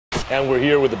And we're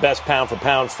here with the best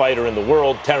pound-for-pound fighter in the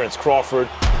world, Terrence Crawford.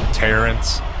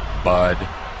 Terrence Bud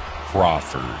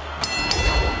Crawford.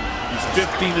 He's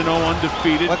 15-0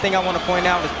 undefeated. One thing I want to point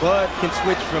out is Bud can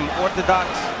switch from orthodox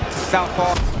to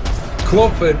southpaw.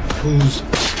 Crawford, who's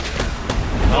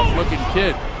Tough-looking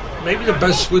kid. maybe the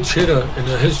best switch hitter in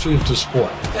the history of the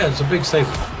sport. Yeah, it's a big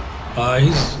statement.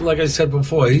 He's, like I said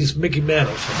before, he's Mickey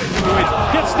Mantle for me.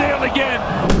 Gets nailed again.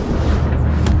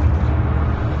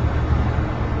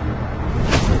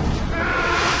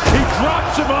 He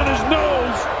drops him on his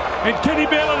nose, and Kenny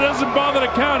Baylor doesn't bother to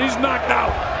count. He's knocked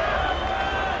out.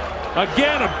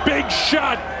 Again, a big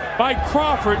shot by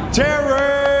Crawford. Terrence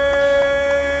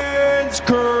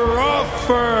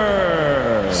Crawford.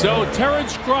 So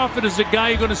Terrence Crawford is a guy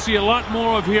you're going to see a lot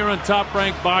more of here on Top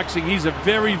Rank Boxing. He's a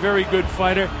very, very good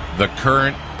fighter. The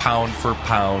current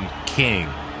pound-for-pound king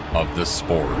of the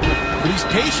sport. But he's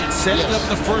patient, setting up in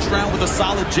the first round with a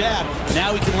solid jab.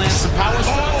 Now he can land some power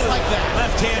shots like that.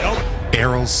 Left hand. Oh.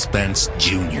 Crawford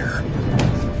SpenceJr.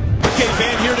 Okay,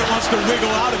 Van Heerden wants to wiggle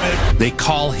out of it. They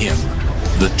call him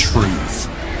the Truth.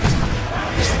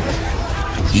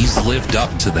 He's lived up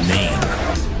to the name.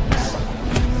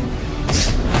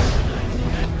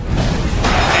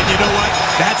 And you know what?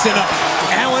 That's enough.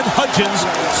 Alan Hutchins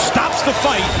stops the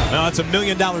fight. Now it's $1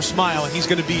 million smile, and he's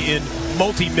going to be in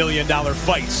multi-million-dollar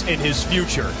fights in his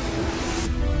future.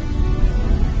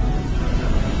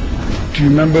 Do you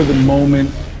remember the moment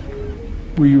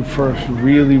where you first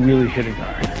really hit a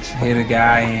guy? Hit a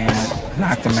guy and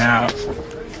knocked him out,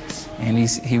 and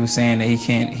he was saying that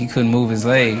he couldn't move his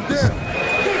legs.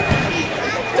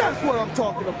 That's what I'm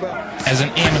talking about. As an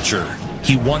amateur,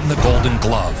 he won the Golden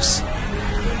Gloves,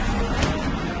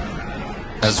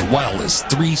 as well as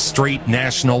 3 straight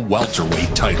national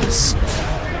welterweight titles.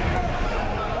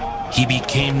 He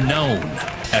became known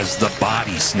as the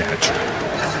Body Snatcher.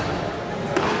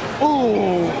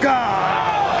 Oh, God!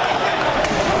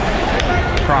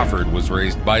 Crawford was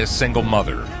raised by a single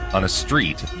mother on a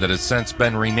street that has since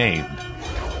been renamed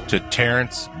to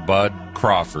Terrence Bud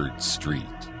Crawford Street.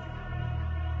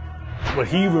 What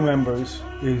he remembers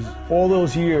is all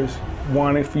those years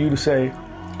wanting for you to say,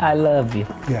 I love you.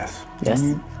 yes. Yes. And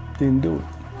you didn't do it.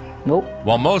 Nope.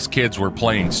 While most kids were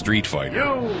playing Street Fighter,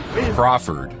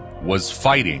 Crawford was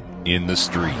fighting in the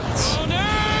streets.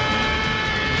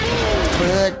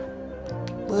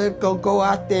 Bud gonna go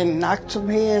out there and knock some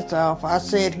heads off. I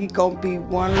said he gonna be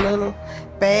one little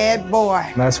bad boy.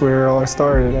 That's where it all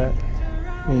started at.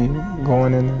 Me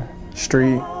going in the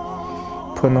street,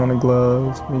 putting on the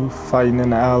gloves, me fighting in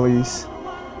the alleys.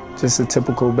 Just a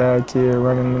typical bad kid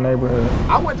running the neighborhood.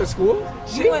 I went to school.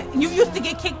 You used to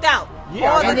get kicked out.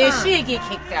 Yeah, and then she'd get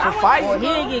kicked out. For fighting? Or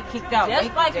he'd get kicked out.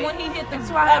 Just like when he hit the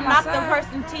knocked the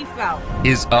person's teeth out.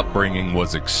 His upbringing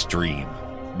was extreme,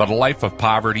 but a life of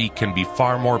poverty can be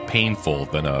far more painful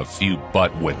than a few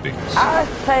butt whippings. I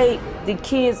paid the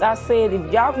kids, I said,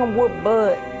 if y'all gonna whoop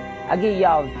Bud, I give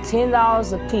y'all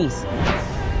 $10 a piece.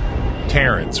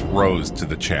 Terrence rose to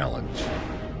the challenge.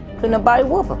 Couldn't nobody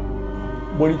whoop him.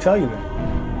 What did he tell you then?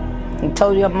 He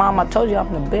told your mom, I told you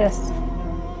I'm the best.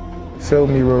 Filled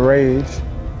me with rage,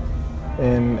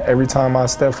 and every time I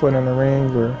stepped foot in the ring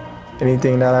or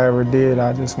anything that I ever did,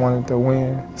 I just wanted to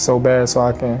win so bad so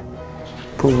I can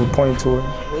prove a point to it.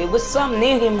 It was something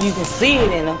in him, you can see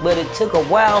it in him, but it took a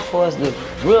while for us to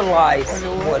realize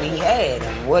what he had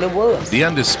and what it was. The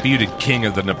undisputed king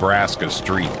of the Nebraska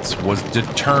streets was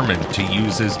determined to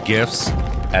use his gifts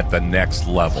at the next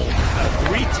level. A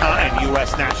 3-time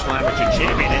U.S. National Amateur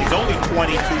Champion, and he's only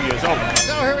 22 years old.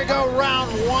 So here we go,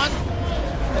 round 1.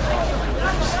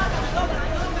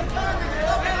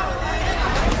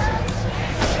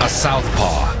 A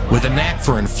southpaw with a knack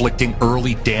for inflicting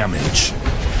early damage,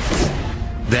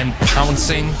 then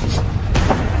pouncing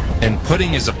and putting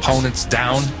his opponents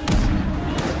down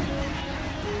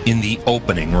in the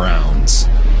opening rounds.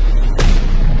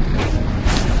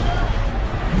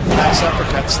 Nice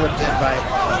uppercut slipped in by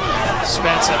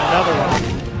Spence, and another one.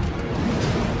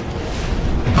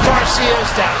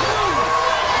 Garcia's down.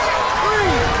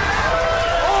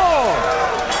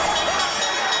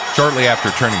 Shortly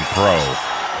after turning pro,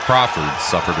 Crawford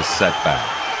suffered a setback.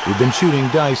 He'd been shooting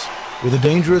dice with a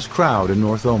dangerous crowd in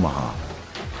North Omaha,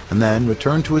 and then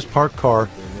returned to his parked car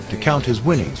to count his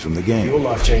winnings from the game. Your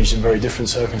life changed in very different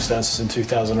circumstances in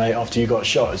 2008 after you got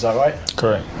shot, is that right?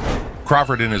 Correct.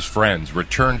 Crawford and his friends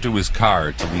returned to his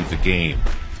car to leave the game,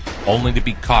 only to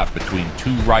be caught between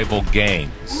 2 rival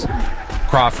gangs.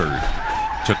 Crawford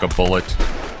took a bullet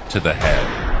to the head.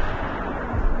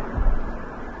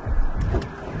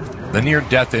 The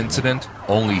near-death incident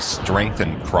only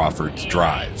strengthened Crawford's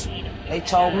drive. They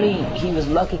told me he was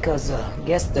lucky because I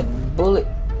guess the bullet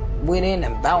went in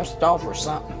and bounced off or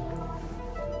something.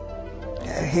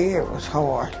 That hair was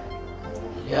hard.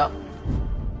 Yep.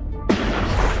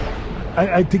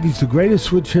 I think he's the greatest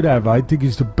switch hit ever. I think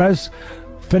he's the best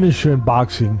finisher in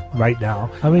boxing right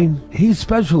now. I mean, he's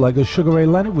special, like a Sugar Ray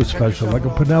Leonard was special, like a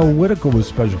Pernell Whitaker was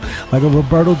special, like a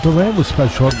Roberto Duran was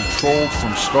special. Controlled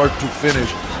from start to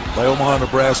finish by Omaha,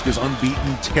 Nebraska's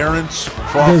unbeaten Terrence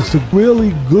Crawford. There's the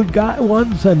really good guy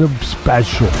ones and the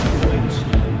special.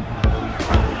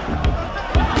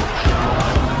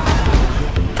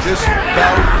 This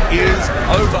bout is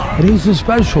over. And he's the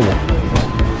special one.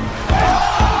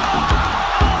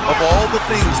 Of all the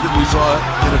things that we saw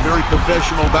in a very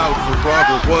professional bout for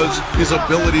Crawford was his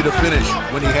ability to finish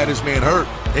when he had his man hurt.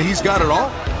 And he's got it all.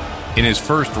 In his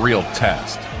first real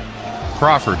test,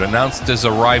 Crawford announced his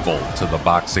arrival to the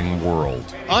boxing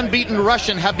world. Unbeaten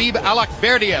Russian Habib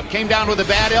Alakberdiev came down with a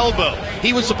bad elbow.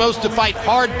 He was supposed to fight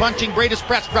hard-punching Bradis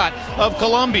Prescott of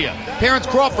Colombia. Terrence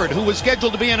Crawford, who was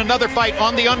scheduled to be in another fight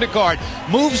on the undercard,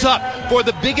 moves up for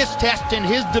the biggest test in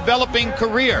his developing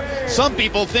career. Some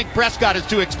people think Prescott is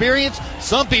too experienced.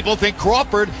 Some people think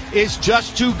Crawford is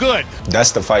just too good.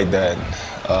 That's the fight that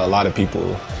a lot of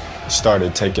people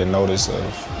started taking notice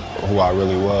of who I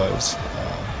really was.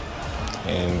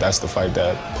 And that's the fight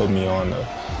that put me on the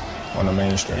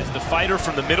mainstream. Is the fighter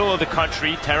from the middle of the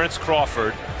country, Terrence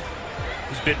Crawford,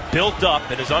 who's been built up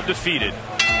and is undefeated.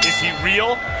 Is he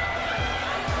real?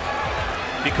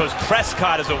 Because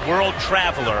Prescott is a world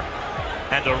traveler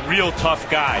and a real tough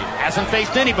guy. Hasn't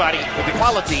faced anybody with the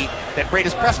quality that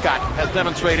Bradis Prescott has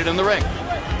demonstrated in the ring.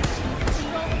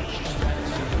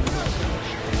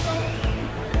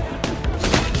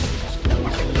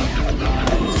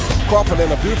 Crawford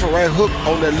and a beautiful right hook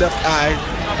on the left eye.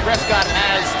 Prescott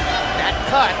has that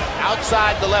cut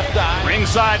outside the left eye.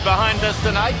 Ringside behind us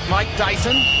tonight, Mike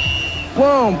Tyson.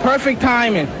 Boom, perfect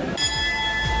timing.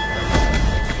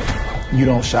 You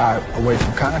don't shy away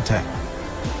from contact.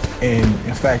 And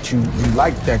in fact, you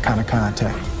like that kind of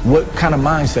contact. What kind of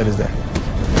mindset is that?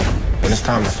 When it's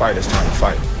time to fight, it's time to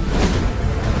fight.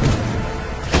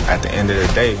 At the end of the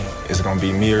day, it's gonna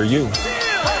be me or you.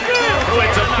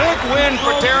 It's a big win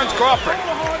for Terrence Crawford.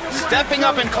 Stepping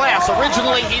up in class.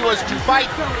 Originally, he was to fight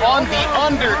on the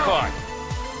undercard.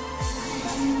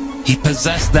 He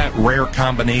possessed that rare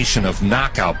combination of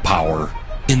knockout power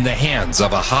in the hands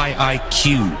of a high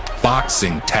IQ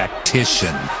boxing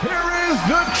tactician. Here is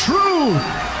the true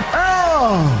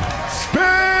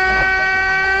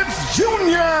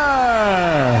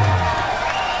SpenceJr.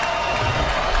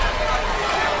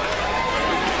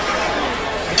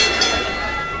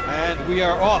 We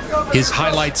are off. His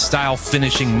highlight-style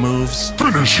finishing moves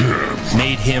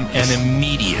made him an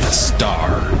immediate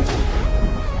star. Big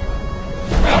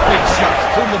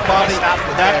shot from the body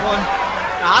after that one.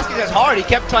 Now, Oscar that's hard. He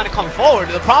kept trying to come forward.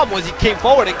 The problem was he came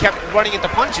forward and kept running into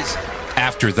punches.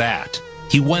 After that,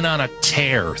 he went on a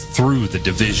tear through the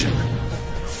division.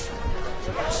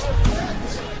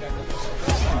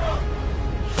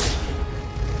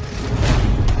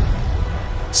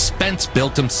 Spence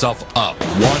built himself up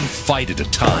one fight at a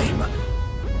time.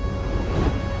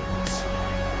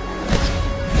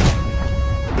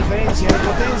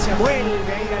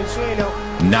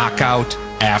 Knockout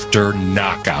after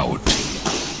knockout.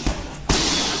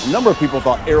 A number of people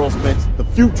thought Errol Spence the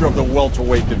future of the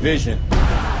welterweight division. This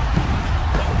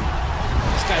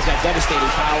guy's got devastating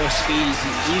power, speed.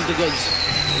 He's the goods.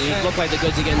 He looked like the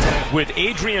goods again today. With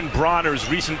Adrian Bronner's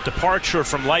recent departure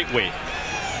from lightweight,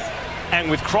 and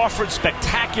with Crawford's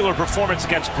spectacular performance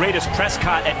against Bradis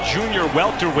Prescott at junior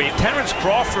welterweight, Terrence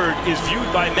Crawford is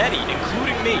viewed by many,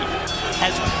 including me,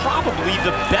 as probably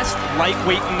the best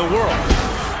lightweight in the world.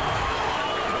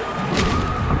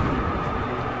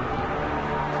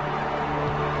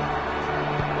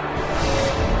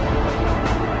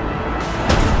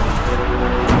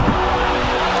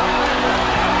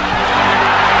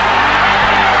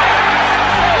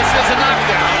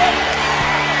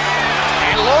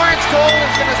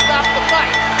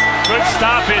 Good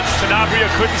stoppage. Sanabria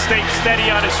couldn't stay steady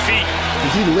on his feet.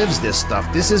 He lives this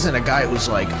stuff. This isn't a guy who's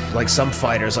like some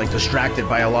fighters, like distracted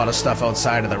by a lot of stuff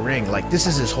outside of the ring. Like, this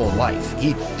is his whole life.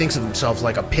 He thinks of himself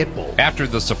like a pit bull. After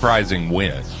the surprising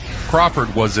win,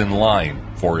 Crawford was in line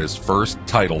for his first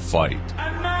title fight.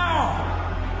 And now,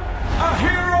 a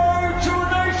hero to a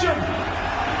nation,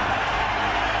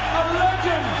 a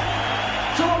legend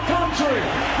to a country,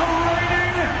 the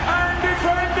reigning and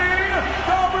defending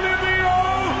WBO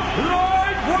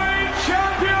lightweight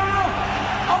champion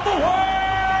of the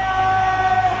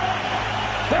world,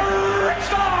 the Rick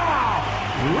Star,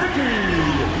 Ricky.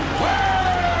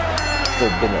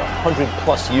 there's been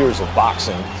 100+ years of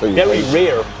boxing. Very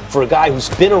rare for a guy who's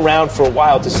been around for a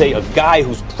while to say a guy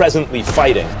who's presently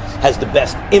fighting has the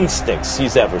best instincts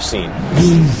he's ever seen.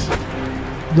 He's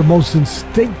the most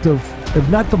instinctive, if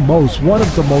not the most, one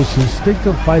of the most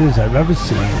instinctive fighters I've ever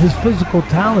seen. His physical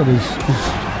talent is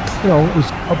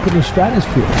up in the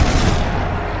stratosphere.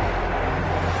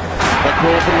 But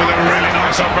Crawford with a really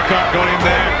nice uppercut got him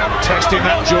there, testing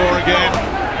that jaw again.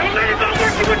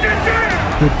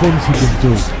 The things he can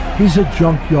do. He's a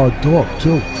junkyard dog,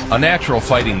 too. A natural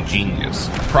fighting genius,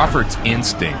 Crawford's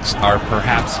instincts are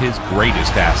perhaps his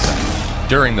greatest asset.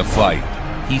 During the fight,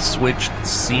 he switched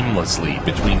seamlessly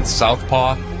between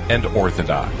southpaw and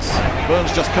orthodox.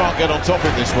 Burns just can't get on top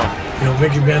of this one. You know,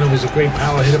 Ricky Banner was a great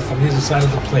power hitter from either side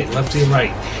of the plate, left and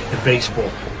right, in baseball.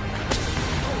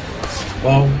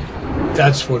 Well,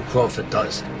 that's what Crawford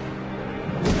does.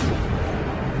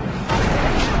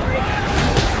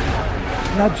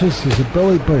 Not just his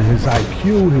ability, but his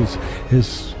IQ,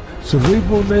 his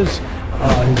cerebralness,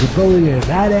 his ability in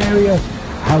that area,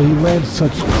 how he lands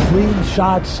such clean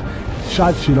shots,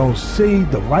 shots you don't see,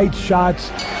 the right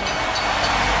shots.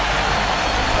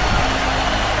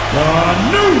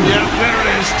 Yeah, there it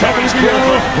is. Terence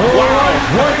Crawford.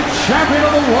 Lightweight champion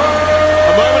of the world.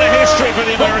 A moment of history for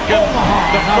the American.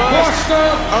 The first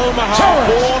Omaha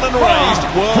born and raised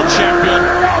world champion.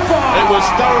 It was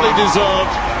thoroughly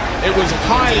deserved. It was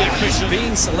highly efficient.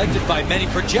 Being selected by many,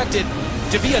 projected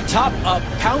to be a top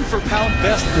pound-for-pound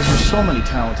best. Because there's so many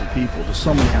talented people, there's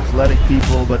so many athletic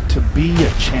people, but to be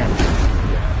a champion,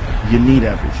 you need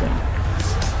everything.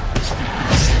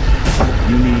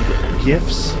 You need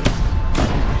gifts,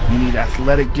 you need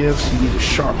athletic gifts, you need a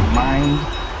sharp mind,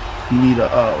 you need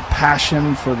a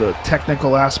passion for the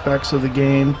technical aspects of the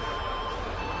game.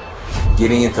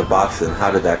 Getting into boxing,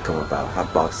 how did that come about? How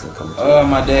did boxing come about?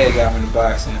 My dad got me into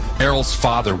boxing. Errol's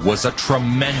father was a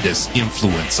tremendous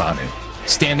influence on him,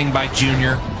 standing by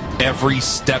Junior every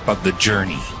step of the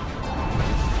journey.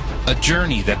 A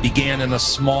journey that began in a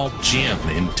small gym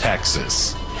in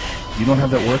Texas. You don't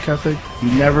have that work ethic, you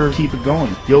never keep it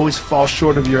going. You always fall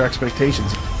short of your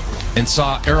expectations. And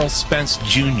saw Errol Spence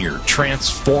Jr.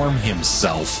 transform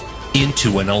himself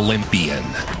into an Olympian.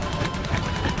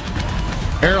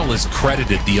 Errol is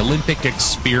credited the Olympic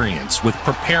experience with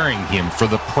preparing him for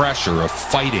the pressure of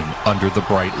fighting under the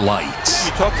bright lights.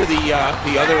 You talk to the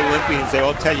other Olympians, they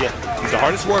all tell you he's the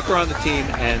hardest worker on the team,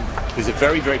 and there's a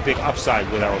very, very big upside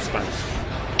with Errol Spence.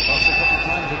 Lost a couple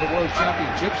times at the World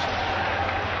Championships.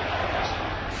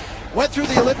 Went through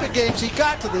the Olympic Games. He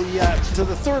got to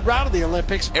the third round of the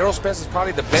Olympics. Errol Spence is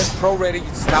probably the best pro-ready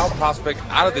style prospect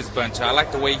out of this bunch. I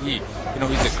like the way he's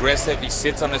aggressive. He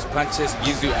sits on his punches,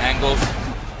 gives you angles.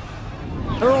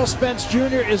 Errol Spence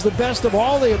Jr. is the best of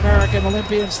all the American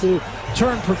Olympians to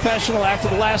turn professional after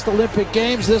the last Olympic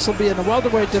Games. This will be in the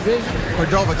welterweight division.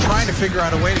 Cordova trying to figure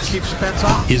out a way to keep Spence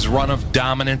off. His run of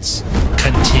dominance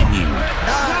continued.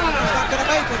 He's not going to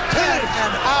make it. 10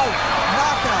 and out.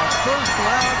 Knockout. First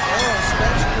round. Errol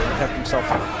Spence Jr. Kept himself.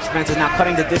 Spence is now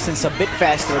cutting the distance a bit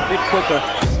faster, a bit quicker.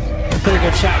 Pretty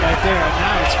good shot right there. And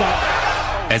now it's got.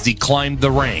 As he climbed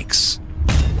the ranks.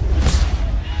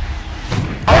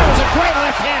 Great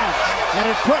left hand, and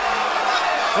it put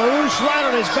Arush right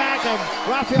on his back, and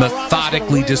Rafael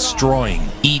methodically destroying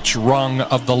each rung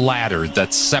of the ladder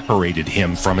that separated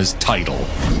him from his title.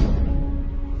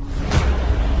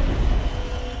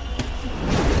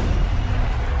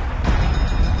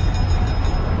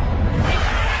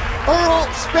 Errol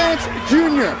Spence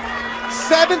Jr.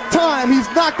 7th time he's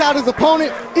knocked out his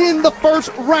opponent in the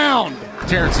first round.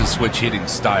 Terrence's switch-hitting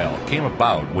style came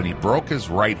about when he broke his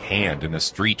right hand in a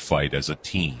street fight as a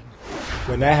teen.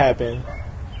 When that happened,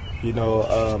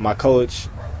 my coach,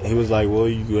 he was like, well,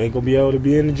 you ain't going to be able to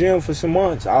be in the gym for some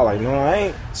months. I was like, no, I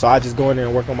ain't. So I just go in there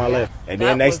and work on my left. And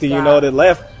then next thing you know, the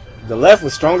left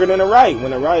was stronger than the right.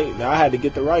 Now I had to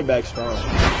get the right back strong.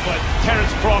 But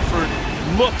Terence Crawford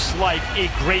looks like a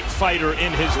great fighter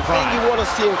in his prime. The thing you want to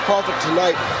see in Crawford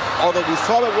tonight, although we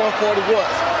saw that 140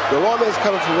 was, the Roman's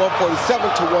coming from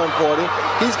 147 to 140.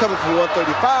 He's coming from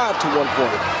 135 to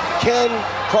 140. Can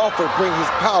Crawford bring his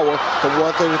power from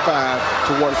 135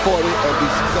 to 140 and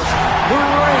be successful? The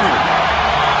reigning,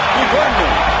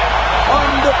 defending,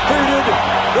 undefeated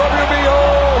WBO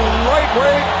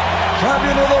lightweight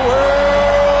champion of the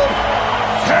world,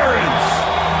 Terence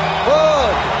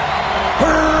Bud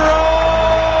Crawford.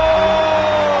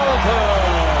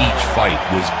 Each fight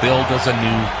was billed as a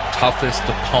new toughest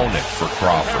opponent for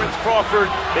Crawford. Terence Crawford,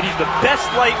 that he's the best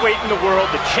lightweight in the world,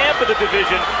 the champ of the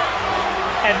division,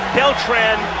 and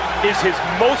Beltran is his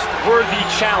most worthy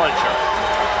challenger.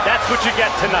 That's what you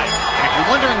get tonight. And if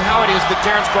you're wondering how it is that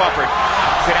Terrence Crawford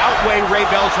could outweigh Ray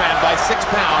Beltran by 6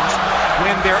 pounds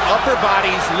when their upper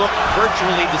bodies look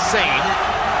virtually the same,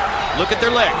 look at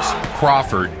their legs.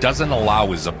 Crawford doesn't allow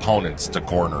his opponents to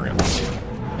corner him.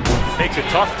 Makes it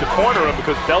tough to corner him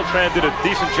because Beltran did a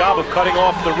decent job of cutting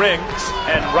off the ring,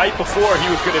 and right before he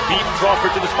was going to beat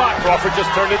Crawford to the spot, Crawford just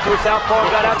turned into a southpaw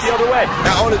and got out the other way.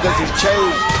 Not only does he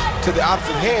change to the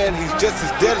opposite hand, he's just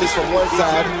as deadly from one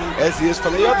side as he is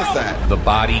from the other side. The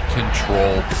body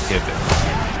control pivot.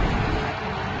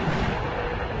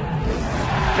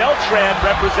 Beltran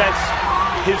represents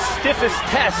his stiffest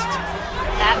test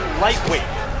at lightweight.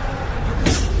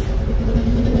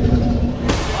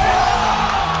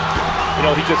 You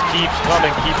know, he just keeps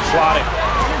coming, keeps trotting.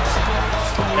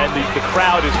 And the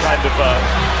crowd is kind of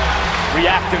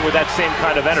reacting with that same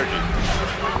kind of energy.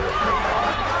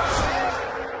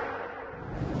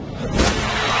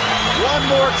 One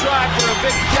more try for a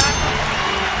big shot.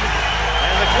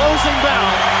 And the closing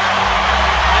bell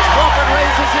as Crawford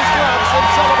raises his gloves in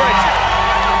celebration.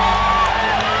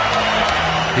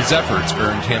 His efforts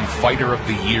earned him Fighter of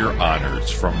the Year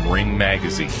honors from Ring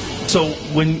Magazine. So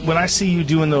when I see you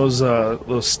doing those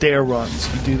stair runs,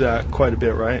 you do that quite a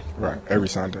bit, right? Right, every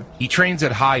Sunday. He trains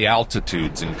at high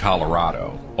altitudes in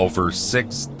Colorado, over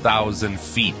 6,000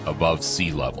 feet above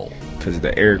sea level. Because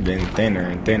the air getting thinner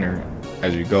and thinner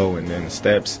as you go, and then the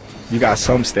steps, you got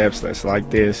some steps that's like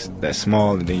this, that's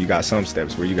small, and then you got some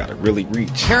steps where you got to really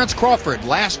reach. Terrence Crawford,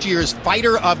 last year's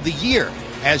Fighter of the Year,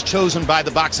 as chosen by the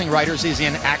boxing writers, is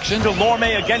in action.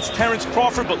 Delorme against Terrence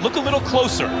Crawford, but look a little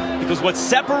closer, because what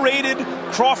separated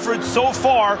Crawford so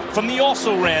far from the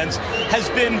also-rans has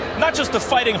been not just a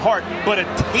fighting heart, but a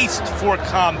taste for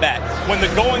combat. When the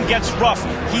going gets rough,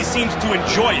 he seems to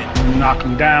enjoy it. You knock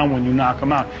him down when you knock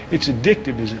him out. It's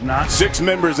addictive, is it not? 6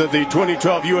 members of the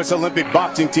 2012 U.S. Olympic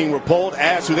boxing team were polled,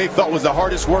 asked who they felt was the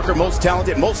hardest worker, most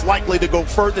talented, most likely to go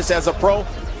furthest as a pro.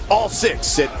 All 6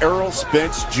 said Errol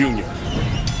Spence Jr.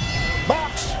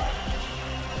 Box.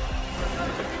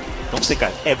 Don't think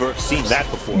I've ever seen that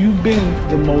before. You've been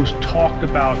the most talked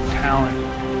about talent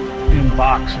in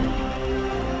boxing.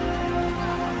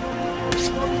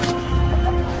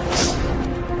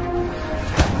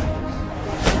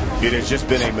 It has just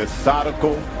been a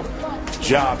methodical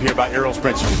job here by Errol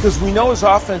Spence. Because we know his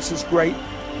offense is great,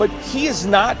 but he is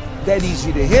not that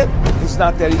easy to hit. He's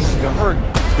not that easy to hurt.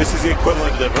 This is the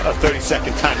equivalent of a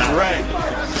 30-second timeout. Right.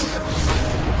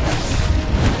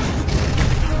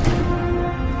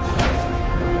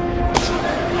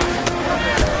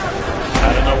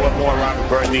 I don't know what more Robert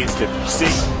Byrd needs to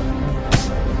see.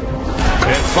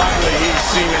 And finally, he's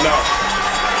seen enough.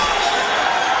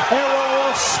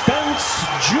 Errol Spence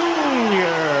Jr.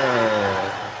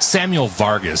 Samuel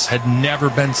Vargas had never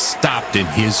been stopped in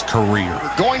his career.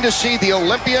 We're going to see the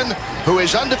Olympian who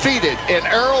is undefeated in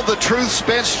Errol the Truth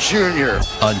Spence Jr.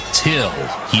 Until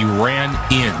he ran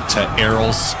into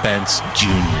Errol Spence Jr.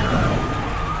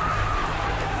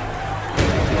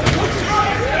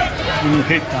 When you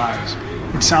hit guys,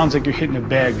 it sounds like you're hitting a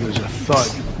bag. There's a thud.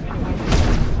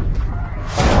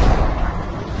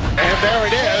 And there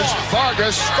it is.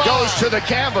 Vargas goes to the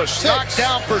canvas. Knocked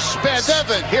down for Spence.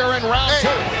 7 here in round 2.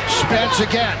 Spence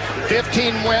again.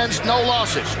 15 wins, no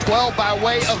losses. 12 by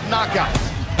way of knockout.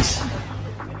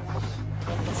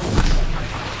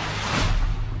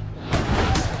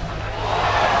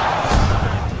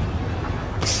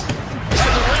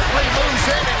 And the referee moves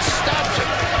in and stops it.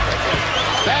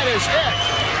 That is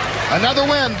it. Another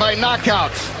win by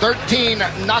knockout. 13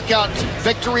 knockout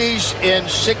victories in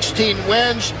 16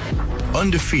 wins.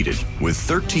 Undefeated with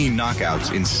 13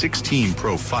 knockouts in 16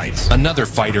 pro fights. Another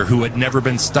fighter who had never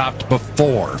been stopped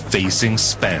before facing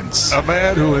Spence. A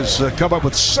man who has come up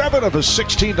with 7 of his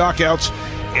 16 knockouts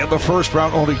in the first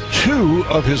round. Only 2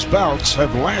 of his bouts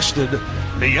have lasted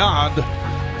beyond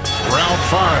round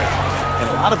 5. And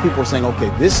a lot of people are saying,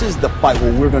 okay, this is the fight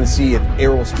where we're going to see if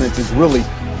Errol Spence is really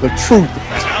the truth.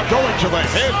 And now going to the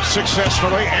head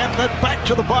successfully and then back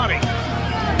to the body.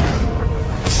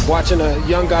 Watching a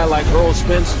young guy like Errol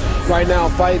Spence right now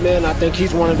fight, man, I think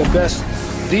he's one of the best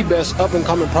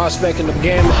up-and-coming prospect in the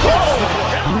game.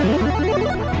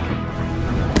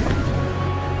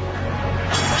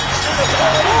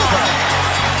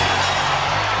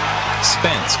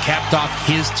 Spence capped off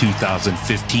his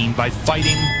 2015 by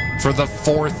fighting for the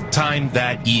 4th time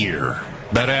that year.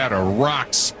 Barrera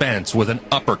rocked Spence with an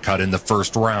uppercut in the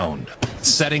first round,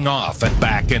 setting off a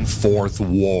back-and-forth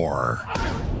war.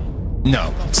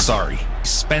 No, sorry.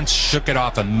 Spence shook it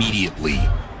off immediately.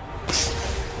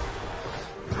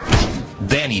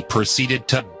 Then he proceeded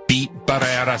to beat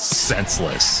Barrera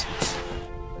senseless.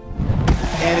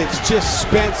 and it's just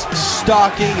Spence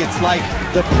stalking. It's like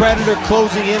the predator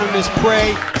closing in on his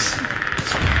prey.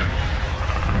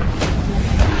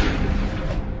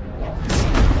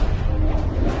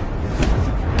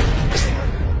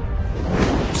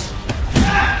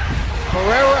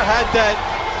 Pereira had that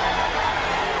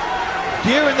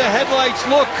deer in the headlights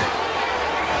look.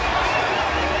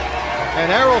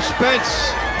 And Errol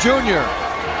Spence Jr.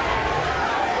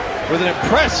 with an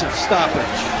impressive stoppage.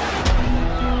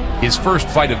 His first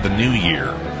fight of the new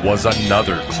year was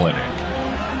another clinic.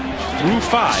 Through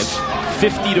 5,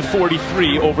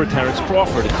 50-43 over Terence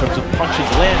Crawford in terms of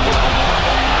punches landed.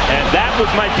 And that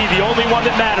might be the only one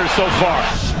that matters so far.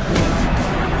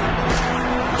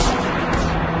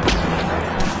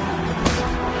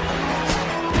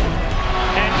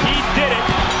 And he did it.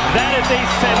 That is a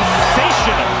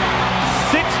sensational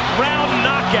 6th-round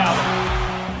knockout.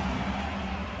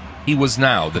 He was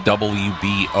now the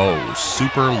WBO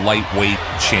Super Lightweight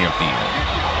Champion.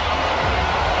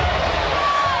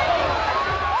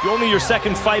 Only your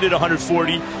second fight at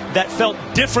 140 that felt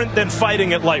different than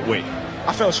fighting at lightweight.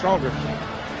 I felt stronger.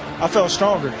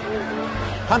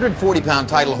 140-pound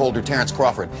title holder Terence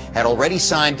Crawford had already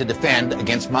signed to defend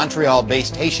against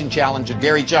Montreal-based Haitian challenger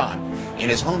Gary John in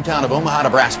his hometown of Omaha,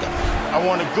 Nebraska. I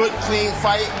want a good, clean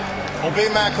fight. Obey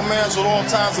my commands at all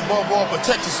times, above all,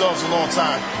 protect yourselves at all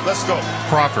times. Let's go.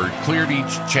 Crawford cleared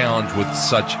each challenge with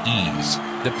such ease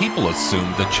that people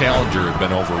assumed the challenger had been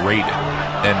overrated,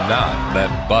 and not that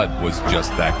Bud was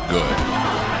just that good.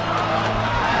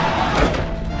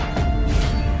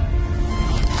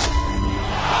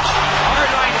 Hard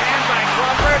right hand by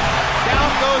Crawford. Down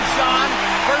goes John.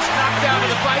 First knockdown of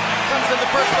the fight comes in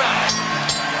the first round.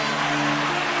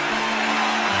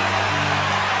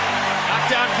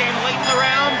 Knockdown came late in the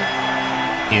round.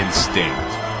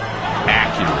 Instinct,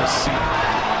 accuracy,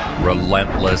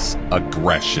 relentless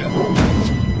aggression.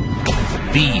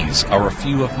 These are a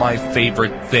few of my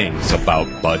favorite things about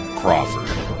Bud Crawford. And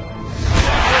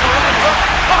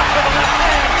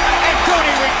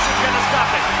Tony Weeks is going to stop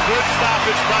it. Good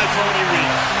stoppage by Tony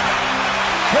Weeks.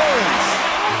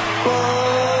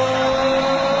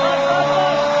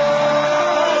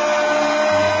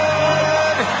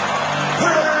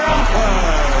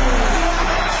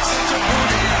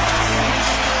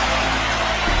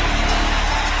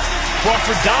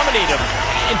 Crawford dominated him.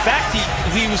 In fact,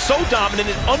 he was so dominant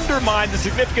it undermined the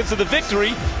significance of the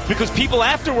victory because people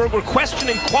afterward were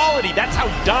questioning quality. That's how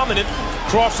dominant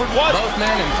Crawford was. Both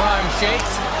men in prime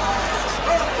shakes.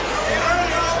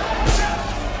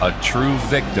 A true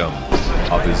victim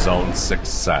of his own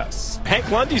success.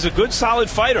 Hank Lundy's a good, solid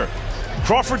fighter.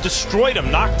 Crawford destroyed him,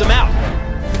 knocked him out.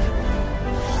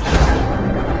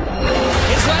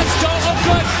 His legs don't look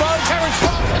good for Terence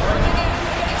Crawford.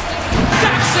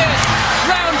 That's it!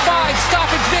 Round 5,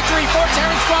 stoppage victory for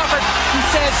Terence Crawford. He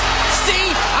says,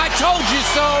 see, I told you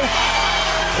so.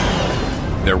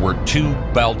 There were 2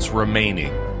 belts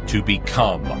remaining to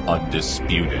become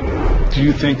undisputed. Do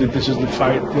you think that this is the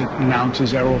fight that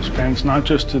announces Errol Spence, not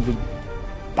just to the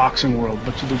boxing world,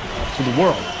 but to the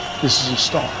world? This is a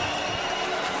star.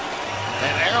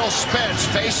 And Errol Spence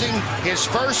facing his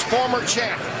first former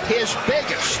champ, his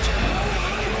biggest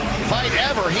fight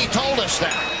ever. He told us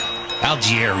that.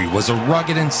 Algieri was a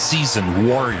rugged and seasoned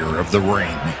warrior of the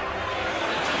ring.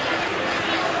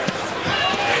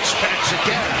 And Spence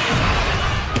again.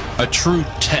 A true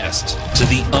test to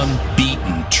the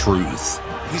unbeaten truth.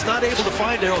 He's not able to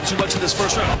find Errol too much in this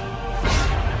first round.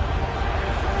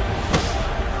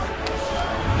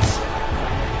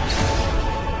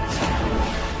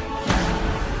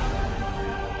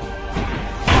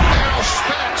 Errol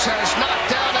Spence has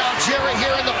knocked down Algieri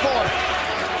here in the 4th.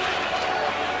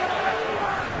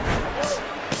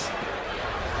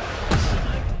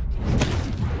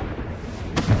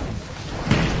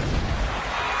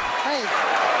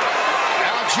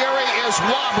 Algieri is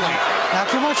wobbly. Not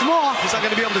too much more. He's not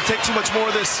going to be able to take too much more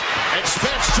of this. And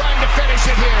Spence trying to finish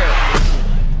it here.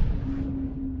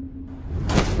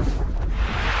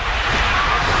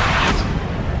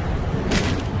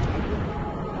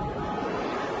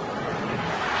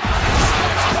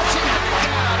 Spence puts him back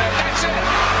down, and that's it.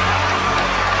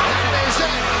 That is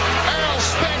it. Errol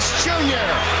Spence Jr.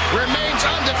 remains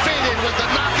undefeated with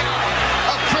the knockout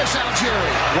of Chris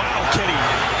Algieri. Wow, Kenny.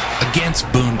 Against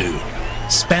Bundu,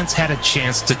 Spence had a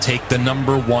chance to take the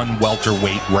 #1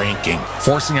 welterweight ranking,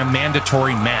 forcing a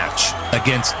mandatory match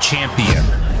against champion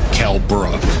Kell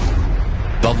Brook.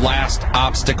 The last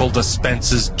obstacle to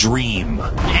Spence's dream.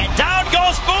 And down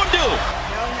goes Bundu.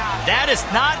 That is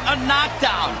not a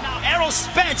knockdown. Now Errol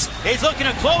Spence is looking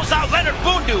to close out Leonard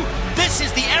Bundu. This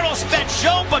is the Errol Spence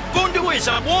show, but Bundu is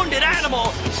a wounded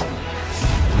animal.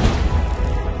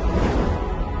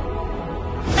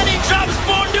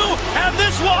 and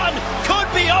this one could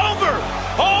be over.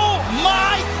 Oh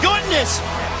my goodness.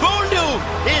 Bundu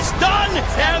is done,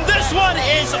 and this one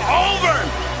is over,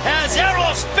 as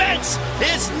Errol Spence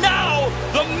is now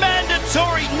the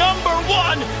mandatory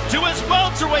 #1 to his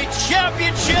welterweight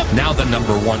championship. Now the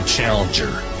 #1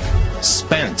 challenger,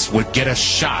 Spence would get a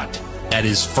shot at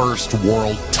his first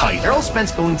world title. Errol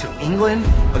Spence going to England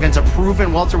against a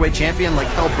proven welterweight champion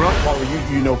like Kell Brook. Well,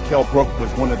 you know Kell Brook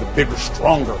was one of the bigger,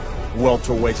 stronger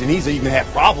welterweights, and he's even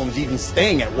had problems even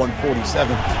staying at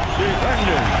 147.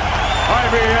 Defending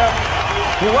IBF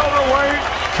welterweight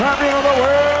champion of the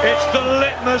world. It's the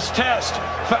litmus test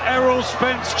for Errol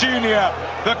Spence Jr.,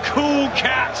 the cool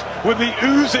cat with the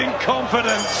oozing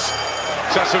confidence.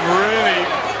 So some really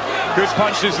good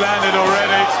punches landed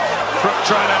already.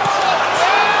 Trying to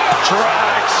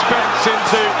drag Spence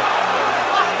into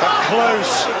a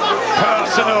close,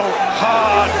 personal,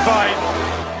 hard fight.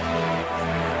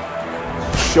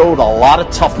 Showed a lot of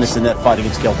toughness in that fight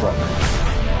against Kell Brook.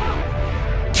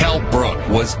 Kell Brook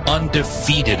was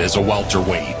undefeated as a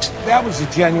welterweight. That was a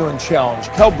genuine challenge.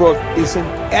 Kell Brook is an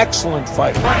excellent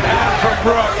fighter. Right hand from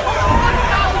Brook.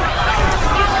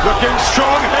 Looking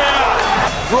strong here.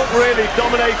 Brook really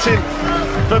dominating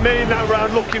for me in that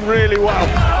round, looking really well.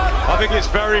 I think it's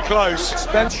very close.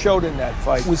 Spence showed in that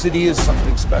fight was that he is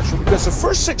something special, because the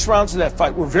first 6 rounds of that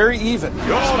fight were very even.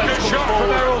 Oh, good shot from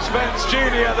Errol Spence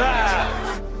Jr. there.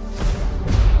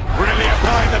 Really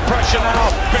applying the pressure now.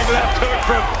 Big left hook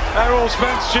from Errol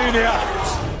Spence Jr.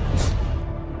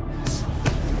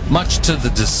 Much to the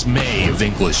dismay of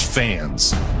English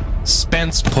fans,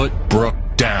 Spence put Brook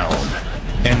down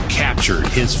and captured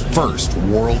his first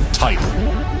world title.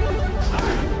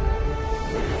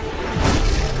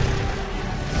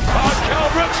 Kell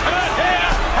Brook's hurt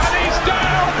here, and he's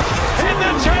down in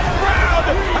the 10th round,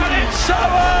 and it's so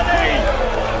early.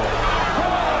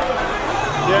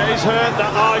 Yeah, he's hurt.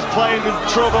 That eye's playing in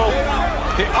trouble.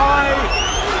 The eye,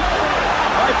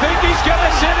 I think he's going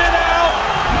to sit it out.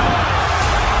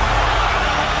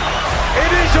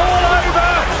 It is all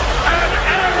over, and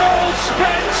Errol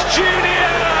Spence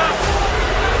Jr.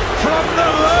 from the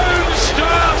Lone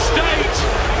Star State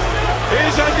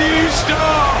is a new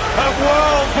star of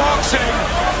world boxing.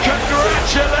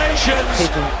 Congratulations!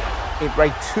 Taking it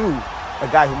right to a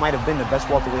guy who might have been the best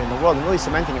welterweight in the world and really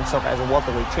cementing himself as a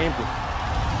welterweight champion.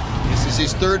 This is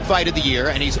his 3rd fight of the year,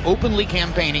 and he's openly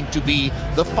campaigning to be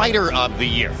the fighter of the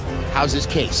year. How's his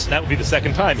case? That would be the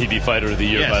 2nd time he'd be fighter of the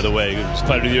year, by the way. He was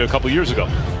fighter of the year a couple years ago.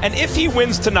 And if he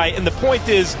wins tonight, and the point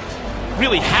is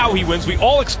really how he wins, we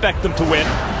all expect him to win.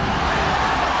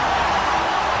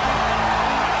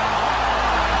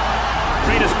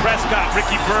 Freitas Prescott,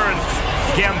 Ricky Burns,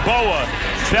 Gamboa,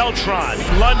 Beltran,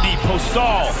 Lundy,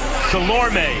 Postal,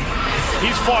 Delorme.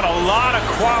 He's fought a lot of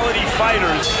quality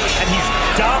fighters, and he's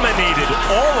dominated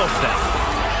all of them.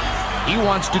 He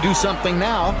wants to do something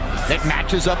now that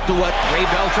matches up to what Ray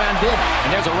Beltran did.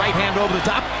 And there's a right hand over the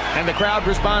top, and the crowd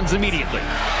responds immediately.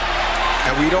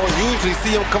 And we don't usually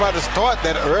see him come out to start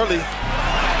that early.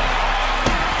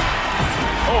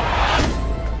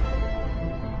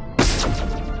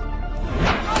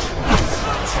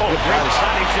 Great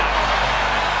sliding shot.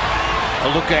 A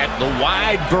look at the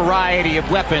wide variety of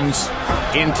weapons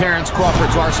in Terence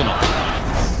Crawford's arsenal.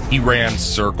 He ran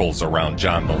circles around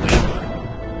John Mulaney.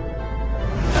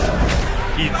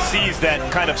 He sees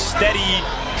that kind of steady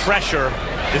pressure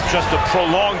is just a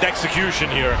prolonged execution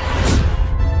here.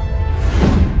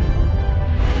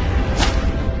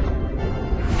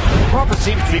 Crawford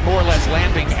seems to be more or less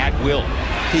landing at will.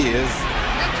 He is.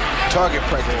 Target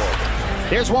practice.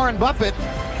 There's Warren Buffett,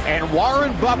 and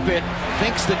Warren Buffett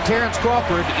thinks that Terence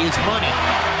Crawford is money.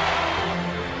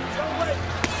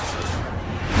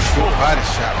 Good body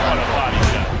shot. What a body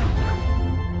shot.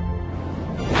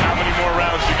 How many more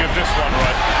rounds do you give this one,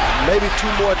 Rod? Maybe 2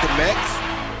 more at the max.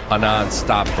 A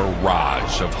non-stop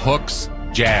barrage of hooks,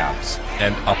 jabs,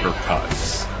 and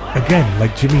uppercuts. Again,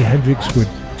 like Jimi Hendrix would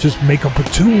just make up a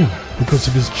tune because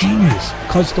of his genius.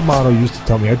 Cus D'Amato used to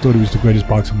tell me, I thought he was the greatest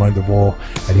boxing mind of all,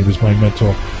 and he was my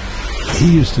mentor.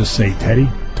 He used to say, Teddy,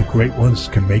 the great ones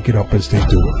can make it up as they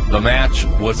do it. The match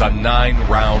was a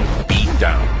 9-round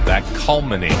beatdown that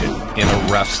culminated in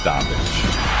a ref stoppage.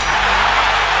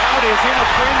 Crowd is in a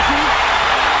frenzy.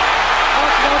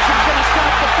 Mark Nelson's going to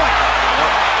stop the fight.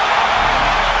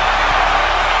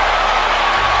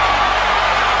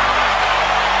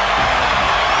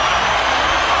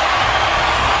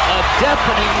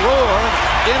 Deafening roar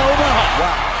in Omaha.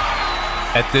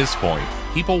 Wow. At this point,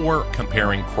 people were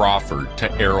comparing Crawford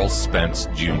to Errol Spence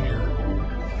Jr.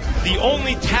 The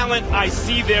only talent I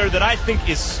see there that I think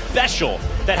is special,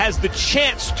 that has the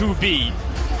chance to be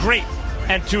great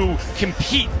and to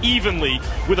compete evenly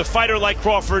with a fighter like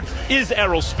Crawford is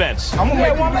Errol Spence. I'm gonna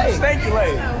make one leg. Thank you,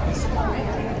 lady.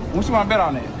 What you want to bet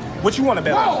on that? What you want to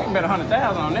bet on? You can bet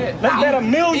 100,000 on that. Let's bet $1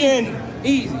 million.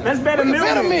 Easy. Let's bet $1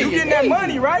 million. You getting that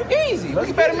money, right? Easy.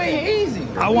 Let's bet $1 million. Easy.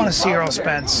 I want to see Errol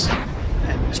Spence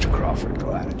and Mr. Crawford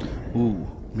go at it. Ooh,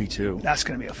 me too. That's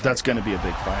going to be a fight. That's going to be a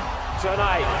big fight.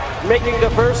 Tonight, making the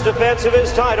first defense of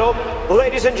his title,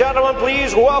 ladies and gentlemen,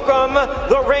 please welcome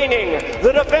the reigning,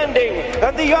 the defending,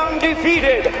 and the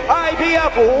undefeated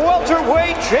IBF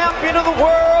welterweight champion of the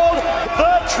world,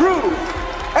 the truth,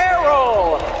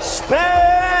 Errol Spence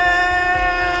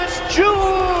Jr.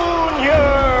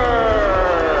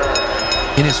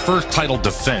 In his first title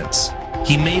defense,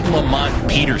 he made Lamont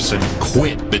Peterson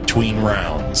quit between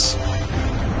rounds.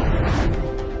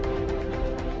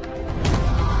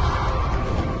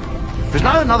 There's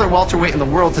not another welterweight in the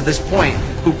world to this point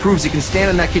who proves he can stand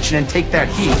in that kitchen and take that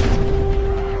heat.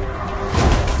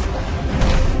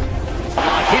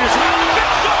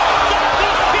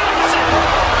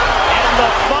 And the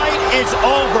fight is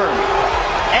over.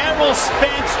 Errol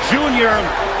Spence Jr.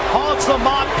 halts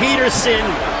Lamont Peterson.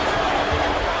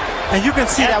 And you can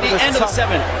see that was a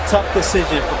tough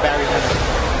decision for Barry Leonard.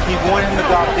 He wanted him to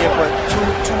go out there, but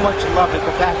too much love and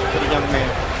compassion for the young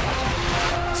man.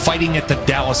 Fighting at the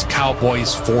Dallas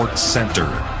Cowboys Ford Center,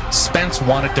 Spence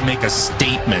wanted to make a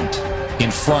statement in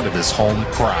front of his home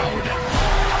crowd.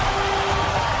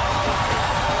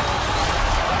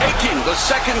 Making the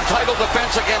second title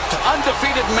defense against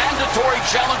undefeated mandatory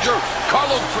challenger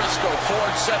Carlos Frisco,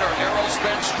 Ford Center, Errol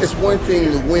Spence. It's one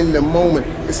thing to win the moment.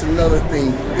 It's another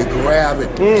thing to grab it.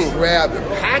 Grab the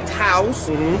packed house.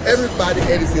 Everybody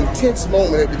had this intense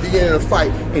moment at the beginning of the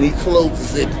fight, and he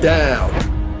closes it down.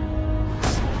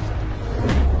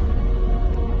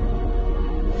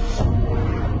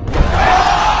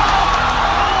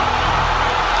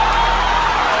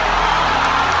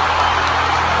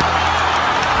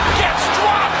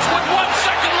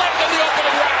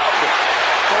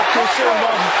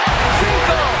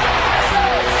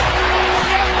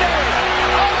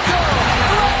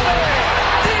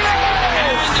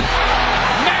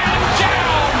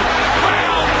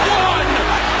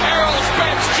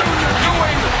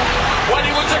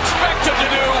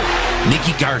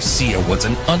 Garcia was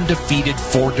an undefeated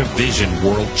 4-division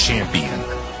world champion,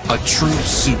 a true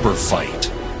super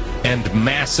fight, and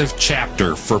massive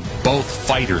chapter for both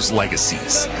fighters'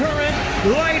 legacies. The current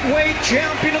lightweight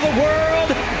champion of the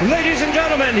world, ladies and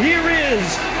gentlemen, here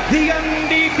is the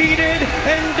undefeated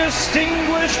and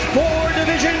distinguished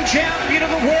 4-division champion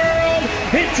of the world,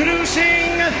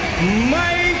 introducing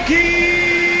Mikey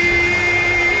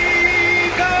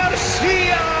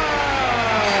Garcia.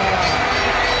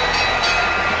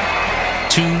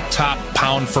 Two top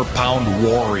pound-for-pound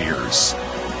warriors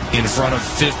in front of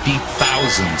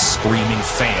 50,000 screaming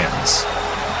fans.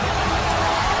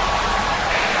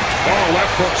 Oh,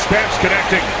 left from Spence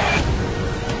connecting.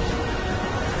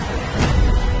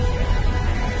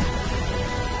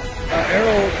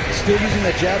 Errol still using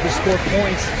the jab to score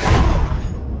points.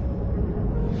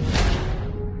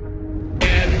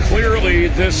 And clearly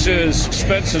this is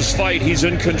Spence's fight. He's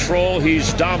in control.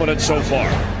 He's dominant so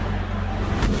far.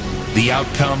 The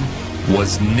outcome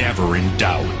was never in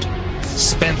doubt.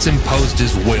 Spence imposed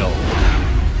his will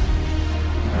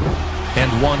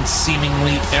and won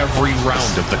seemingly every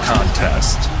round of the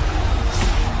contest.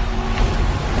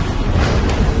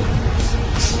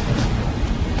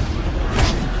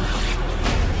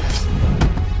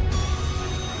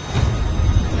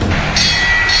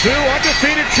 Two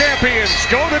undefeated champions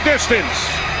go the distance.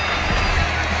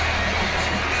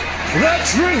 The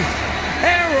truth,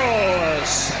 Errol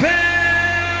Spence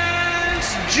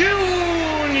Jr.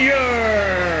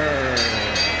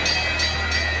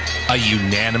 A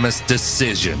unanimous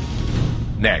decision.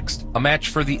 Next, a match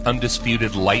for the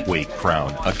undisputed lightweight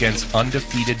crown against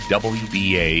undefeated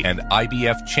WBA and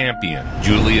IBF champion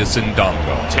Julius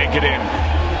Ndongo. Take it in.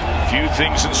 Few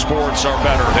things in sports are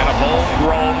better than a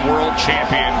homegrown world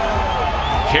champion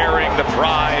carrying the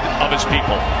pride of his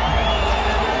people.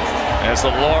 As the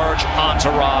large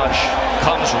entourage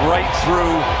comes right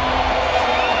through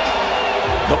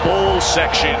the bowl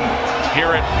section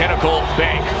here at Pinnacle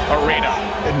Bank Arena.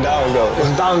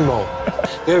 Ndongo.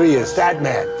 There he is, that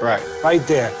man. Right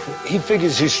there. He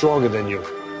figures he's stronger than you.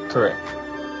 Correct.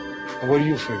 And what do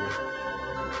you figure?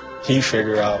 He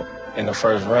figured out in the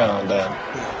first round that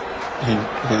he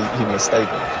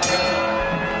mistaken.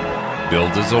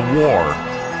 Billed as a war,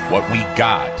 what we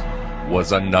got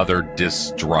was another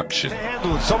destruction.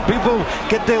 Some people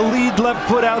get their lead left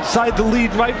foot outside the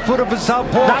lead right foot of a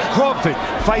southpaw. Not Crawford.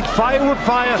 Fight fire with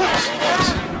fire.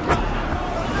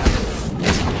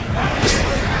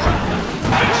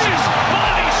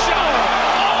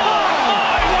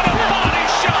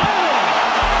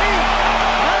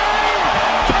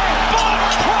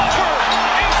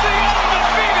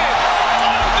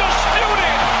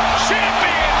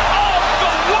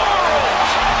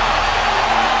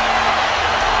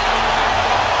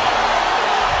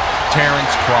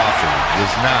 Terrence Crawford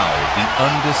is now the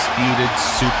undisputed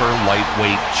super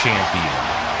lightweight champion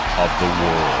of the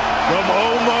world. From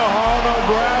Omaha,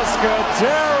 Nebraska,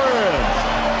 Terrence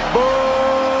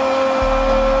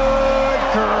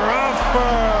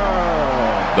Crawford.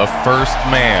 The first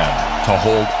man to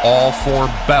hold all 4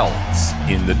 belts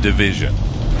in the division.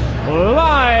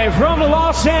 Live from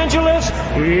Los Angeles,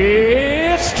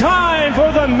 it's time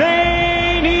for the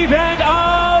main event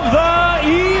of the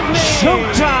evening.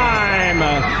 Showtime!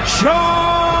 Sean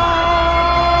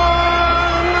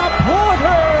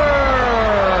Porter!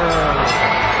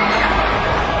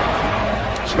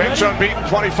 Spence unbeaten,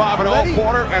 25-0,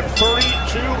 Porter at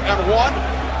 32-1.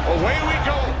 Away we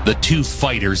go. The 2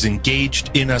 fighters engaged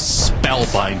in a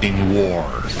spellbinding war,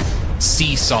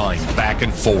 seesawing back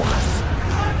and forth.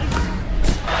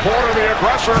 Porter the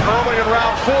aggressor early in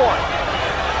round 4.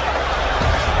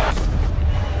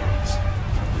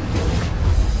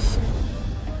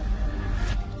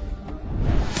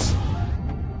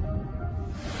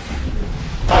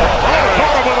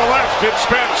 Porter with a left, it's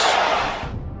Spence.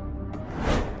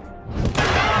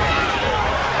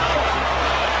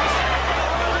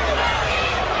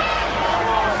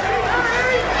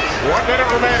 One minute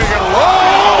remaining and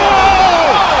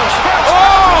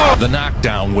The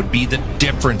knockdown would be the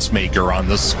difference maker on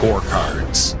the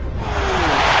scorecards.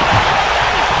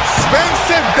 Spence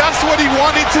said that's what he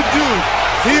wanted to do.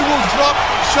 He will drop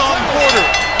Sean Porter.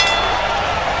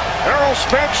 Errol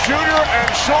Spence Jr.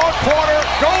 and Sean Porter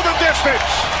go the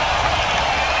distance.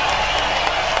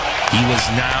 He was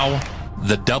now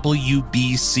the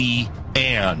WBC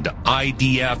and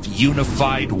IDF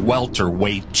Unified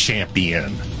Welterweight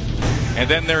Champion. And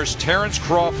then there's Terrence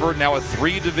Crawford, now a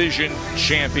 3-division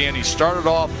champion. He started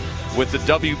off with the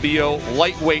WBO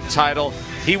lightweight title.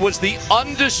 He was the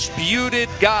undisputed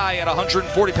guy at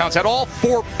 140 pounds, had all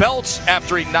 4 belts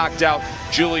after he knocked out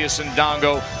Julius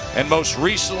Ndongo, and most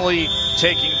recently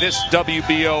taking this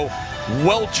WBO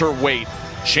welterweight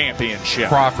championship.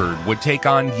 Crawford would take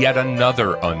on yet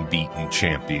another unbeaten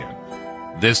champion.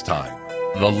 This time,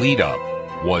 the lead-up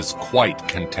was quite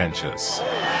contentious.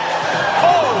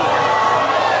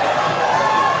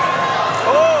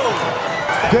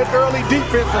 Good early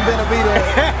defense from Benavidez.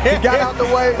 He got out the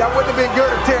way. That wouldn't have been good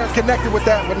if Terrence connected with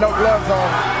that with no gloves on.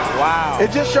 Wow.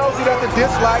 It just shows you that the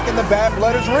dislike and the bad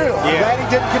blood is real. I'm glad he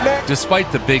didn't connect.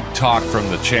 Despite the big talk from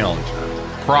the challenger,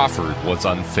 Crawford was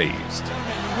unfazed.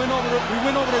 We went over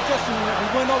the dressing room.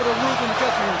 We went over the rules in the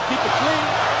dressing room. Keep it clean.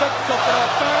 Touch yourself for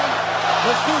that turn.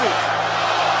 Let's do this.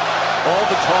 All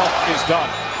the talk is done.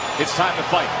 It's time to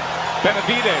fight.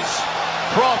 Benavidez,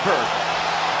 Crawford,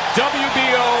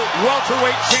 WBO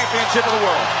welterweight championship of the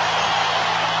world.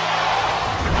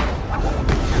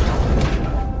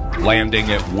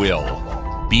 Landing at will,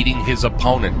 beating his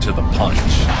opponent to the punch.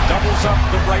 Doubles up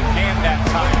the right hand that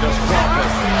time, does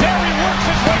Crawford. There he works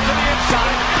his way to the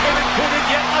inside and included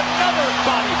yet another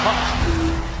body punch.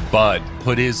 Bud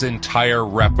put his entire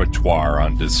repertoire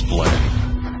on display.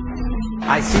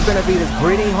 I see Benavidez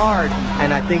breathing hard,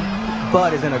 and I think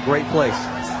Bud is in a great place.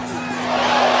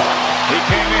 He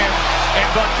came in, and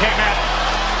Bud came at him.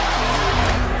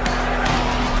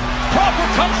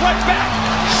 Crawford comes right back.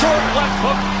 Short left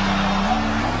hook.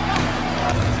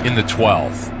 In the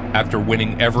 12th, after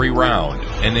winning every round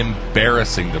and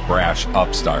embarrassing the brash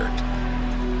upstart,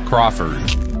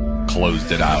 Crawford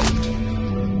closed it out.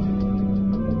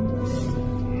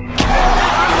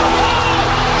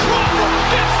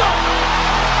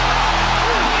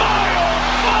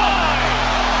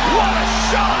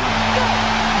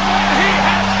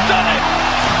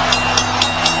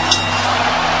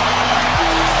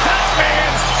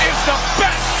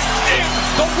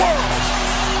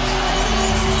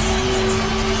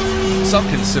 Some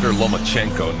consider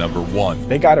Lomachenko #1.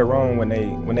 They got it wrong when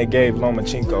they gave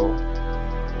Lomachenko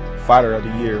Fighter of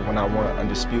the Year when I won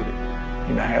Undisputed.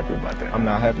 You're not happy about that? I'm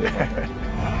not happy about that.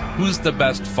 Who's the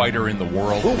best fighter in the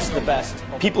world? Who's the best?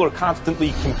 People are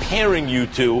constantly comparing you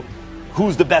to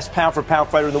who's the best pound-for-pound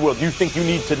fighter in the world. You think you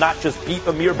need to not just beat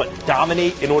Amir, but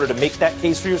dominate in order to make that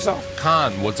case for yourself?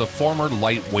 Khan was a former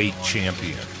lightweight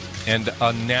champion and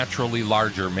a naturally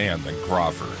larger man than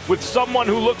Crawford. With someone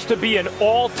who looks to be an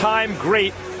all-time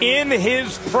great in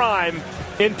his prime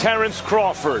in Terrence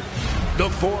Crawford. The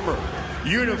former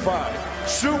unified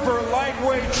super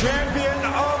lightweight champion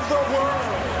of the world.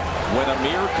 When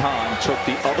Amir Khan took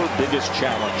the other biggest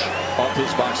challenge of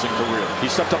his boxing career, he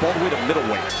stepped up all the way to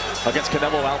middleweight against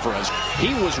Canelo Alvarez.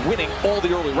 He was winning all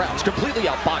the early rounds, completely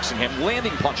outboxing him,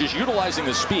 landing punches, utilizing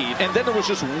his speed, and then there was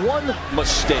just one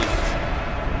mistake.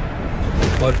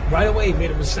 But right away he made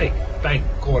a mistake. Bang,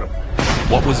 caught him.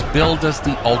 What was billed as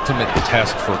the ultimate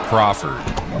test for Crawford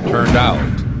turned out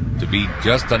to be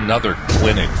just another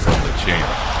clinic from the champ.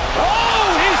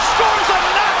 Oh, he scores a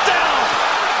knockdown!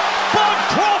 Bud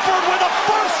Crawford with a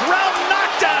first-round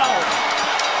knockdown!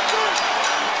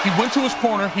 He went to his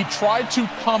corner. He tried to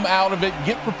come out of it,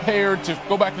 get prepared to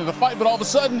go back into the fight, but all of a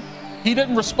sudden, he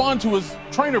didn't respond to his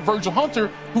trainer, Virgil Hunter,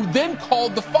 who then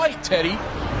called the fight, Teddy.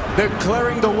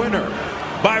 Declaring the winner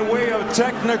by way of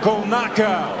technical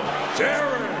knockout,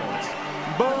 Terrence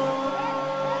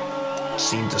Bud.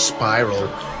 Seemed to spiral,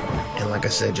 and like I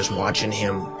said, just watching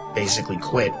him basically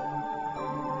quit.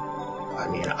 I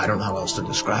mean, I don't know how else to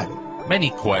describe it.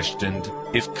 Many questioned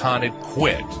if Khan had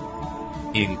quit,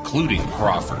 including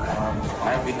Crawford.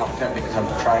 I am being upset because I'm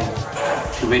trying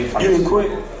to win fights. You didn't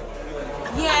quit?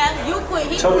 Yeah, you quit.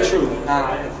 He Tell quit. the truth.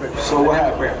 Nah, I didn't quit. So what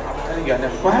happened? I'm telling you, I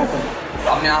never. What happened?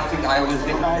 I mean, I think I was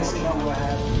getting nice. You know what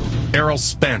happened? Errol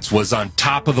Spence was on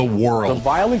top of the world. A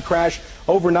violent crash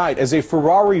overnight as a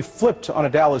Ferrari flipped on a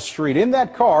Dallas street. In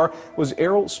that car was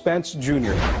Errol Spence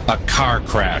Jr. A car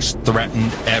crash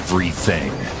threatened everything.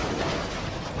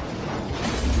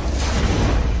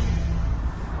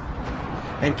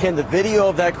 And Ken, the video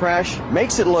of that crash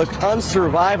makes it look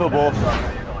unsurvivable.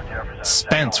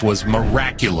 Spence was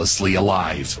miraculously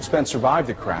alive. Spence survived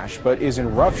the crash, but is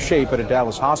in rough shape at a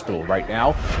Dallas hospital right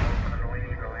now.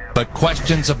 But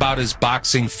questions about his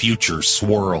boxing future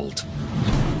swirled.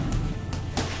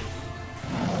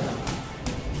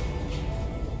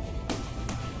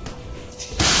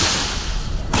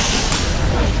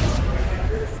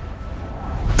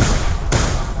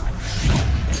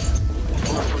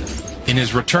 In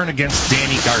his return against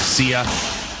Danny Garcia,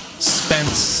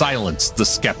 Spence silenced the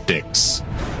skeptics.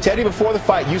 Teddy, before the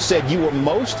fight, you said you were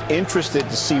most interested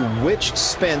to see which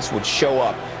Spence would show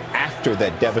up after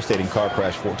that devastating car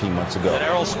crash 14 months ago. And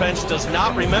Errol Spence does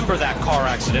not remember that car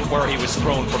accident where he was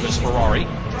thrown from his Ferrari.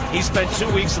 He spent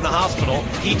 2 weeks in the hospital.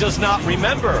 He does not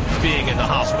remember being in the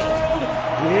hospital.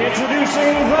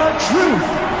 Introducing the truth,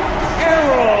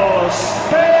 Errol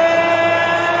Spence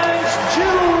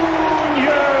Jr.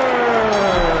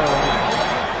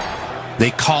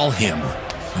 They call him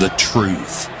the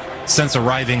Truth. Since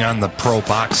arriving on the pro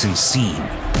boxing scene,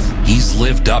 he's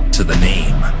lived up to the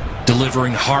name,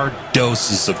 delivering hard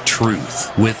doses of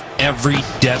truth with every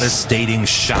devastating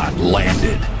shot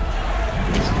landed.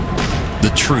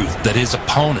 The truth that his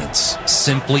opponents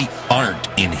simply aren't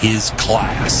in his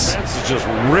class. Spence is just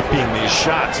ripping these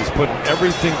shots. He's putting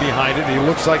everything behind it. He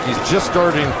looks like he's just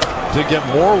starting to get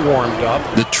more warmed up.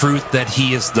 The truth that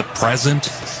he is the present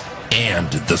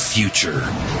and the future.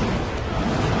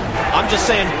 I'm just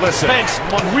saying, Spence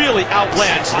really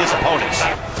outlands his opponents.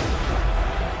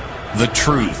 The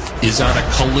Truth is on a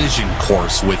collision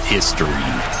course with history.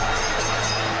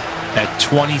 At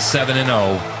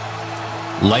 27-0,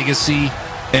 legacy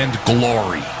and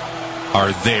glory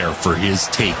are there for his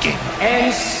taking.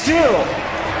 And still,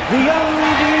 the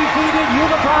undefeated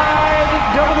unified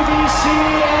WBC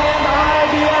and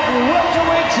IBF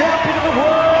welterweight champion of the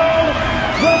world,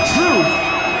 the Truth,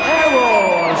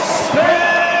 Errol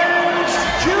Spence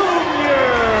Jr.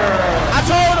 I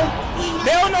told them,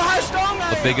 they don't know how strong I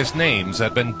am. The biggest names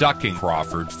had been ducking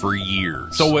Crawford for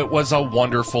years, so it was a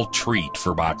wonderful treat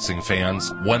for boxing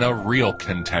fans when a real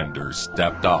contender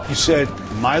stepped up. He said,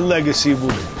 my legacy will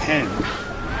depend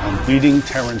on beating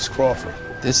Terrence Crawford.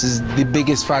 This is the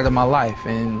biggest fight of my life,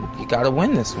 and you gotta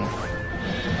win this one.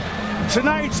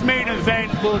 Tonight's main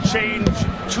event will change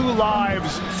 2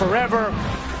 lives forever.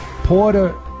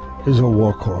 Porter is a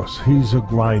workhorse. He's a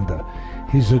grinder.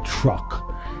 He's a truck.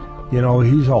 You know,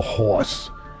 he's a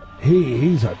horse.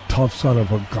 He's a tough son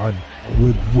of a gun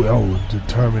with will and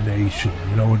determination,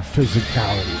 you know, and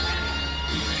physicality.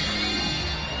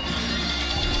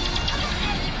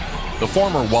 The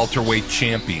former welterweight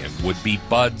champion would be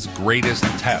Bud's greatest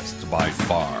test by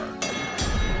far.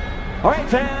 All right,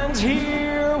 fans,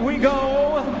 here we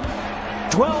go.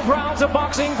 12 rounds of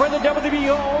boxing for the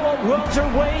WBO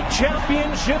welterweight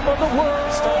championship of the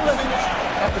world.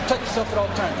 Have to protect yourself at all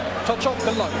times. Touch off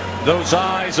the luck. Those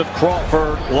eyes of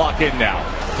Crawford lock in now.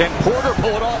 Can Porter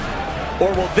pull it off?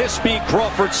 Or will this be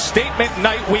Crawford's statement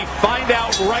night? We find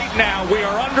out right now. We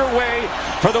are underway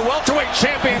for the welterweight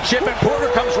championship, and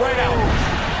Porter comes right out.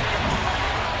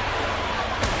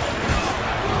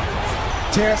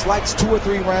 Terrence likes 2 or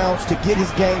 3 rounds to get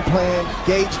his game plan,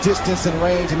 gauge distance and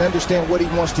range, and understand what he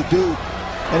wants to do.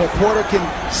 And if Porter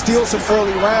can steal some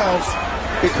early rounds,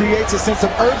 it creates a sense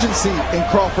of urgency in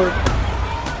Crawford.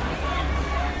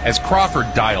 As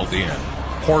Crawford dialed in,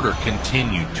 Porter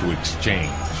continued to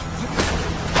exchange.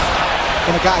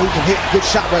 And a guy who can hit a good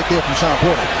shot right there from Sean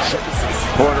Porter.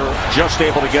 Porter just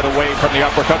able to get away from the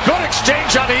uppercut. Good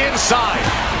exchange on the inside.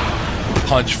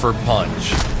 Punch for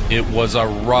punch. It was a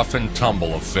rough and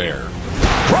tumble affair.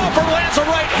 Crawford lands a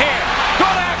right hand.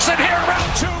 Good action here,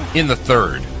 round 2. In the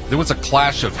third, there was a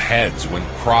clash of heads when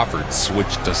Crawford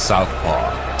switched to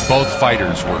southpaw. Both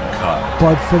fighters were cut.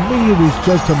 But for me, it was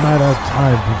just a matter of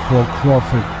time before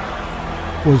Crawford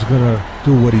was going to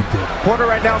do what he did. Porter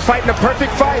right now fighting a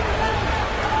perfect fight.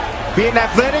 Being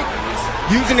athletic,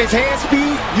 using his hand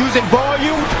speed, using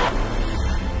volume.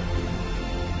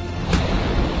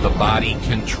 The body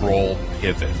control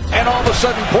pivot. And all of a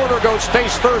sudden, Porter goes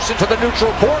face first into the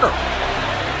neutral corner.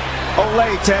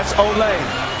 Olay, Tess, Olay.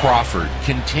 Crawford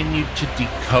continued to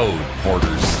decode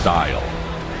Porter's style.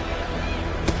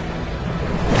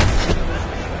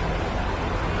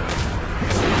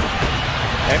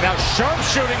 And now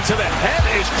sharpshooting to the head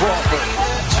is Crawford.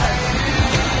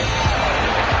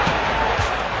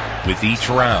 With each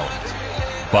round,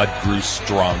 Bud grew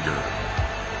stronger.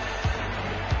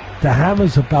 The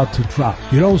hammer's about to drop.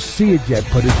 You don't see it yet,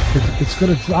 but it's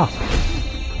going to drop.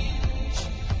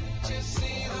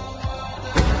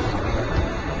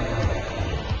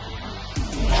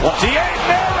 There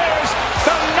is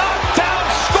the knockdown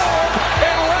scored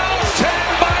in round 10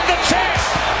 by the champ.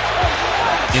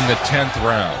 In the 10th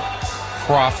round,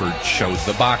 Crawford showed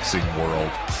the boxing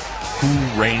world who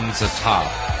reigns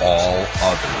atop all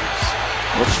others.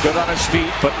 Looks good on his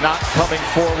feet, but not coming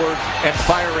forward and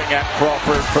firing at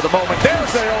Crawford for the moment.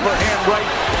 There's the overhand right,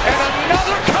 and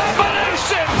another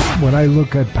combination! When I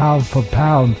look at pound for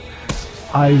pound,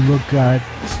 I look at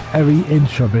every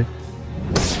inch of it.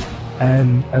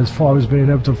 And as far as being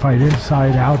able to fight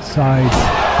inside, outside,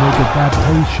 look at that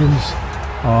patience,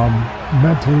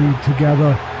 mentally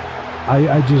together,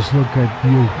 I just look at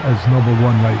you as number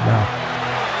one right now.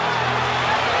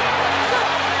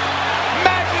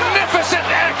 Magnificent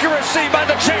accuracy by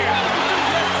the champ.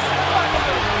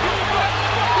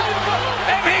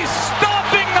 And he's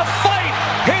stopping the fight.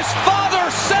 His father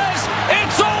says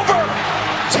it's over.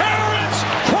 Terrence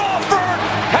Crawford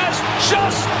has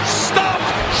just stopped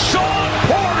Sean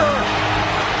Porter.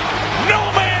 No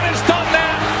man has done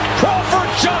that. Crawford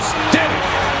just did it.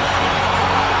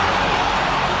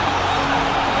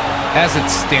 As it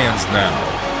stands now,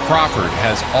 Crawford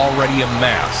has already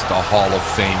amassed a Hall of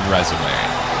Fame resume.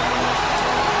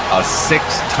 A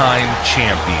 6-time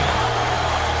champion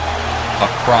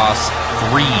across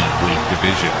 3 weight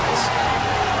divisions.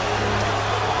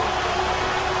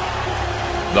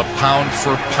 The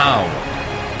pound-for-pound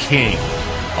king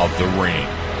of the ring.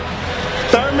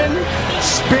 Thurman,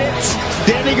 Spence,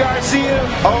 Danny Garcia,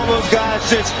 all those guys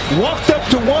just walked up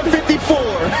to 154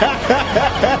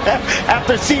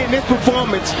 after seeing this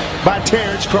performance by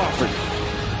Terrence Crawford.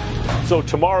 So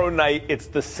tomorrow night, it's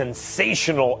the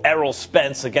sensational Errol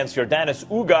Spence against Yordenis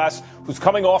Ugas, who's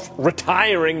coming off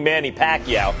retiring Manny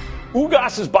Pacquiao.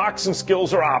 Ugas's boxing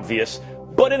skills are obvious,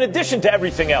 but in addition to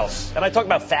everything else, and I talked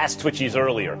about fast twitchies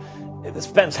earlier,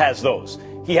 Spence has those.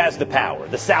 He has the power,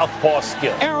 the southpaw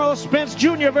skill. Errol Spence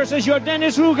Jr. versus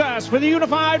Yordenis Ugas for the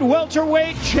unified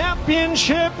welterweight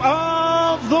championship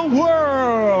of the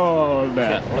world.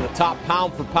 Yeah, one of the top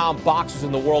pound-for-pound boxers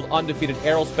in the world, undefeated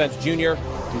Errol Spence Jr.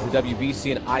 He's the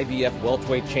WBC and IBF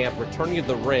welterweight champ, returning to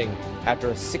the ring after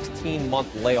a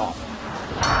 16-month layoff.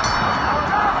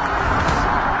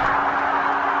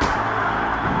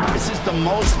 This is the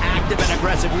most active and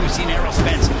aggressive we've seen Errol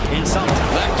Spence in some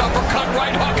time. Left uppercut,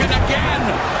 right hook, and again.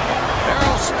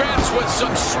 Errol Spence with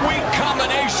some sweet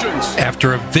combinations.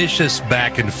 After a vicious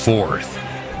back and forth.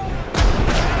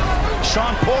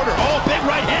 Sean Porter, big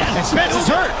right hand. And Spence is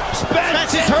hurt.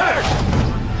 Spence is hurt.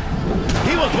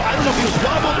 He was, I don't know if he was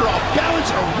wobbled or off balance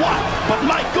or what, but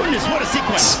my goodness, what a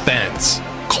sequence. Spence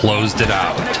closed it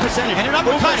out. And an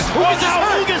uppercut.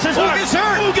 Ugas is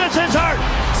hurt. Ugas is hurt.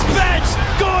 Spence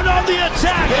going on the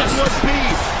attack. This would be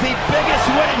the biggest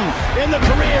win in the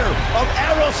career of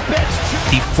Errol Spence.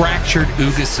 He fractured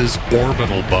Ugas's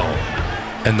orbital bone,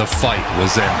 and the fight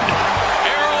was ended.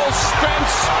 Errol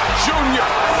Spence Jr.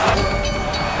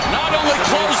 not only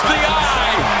closed the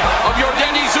eye of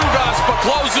Yordenis Ugas, but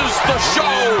closes the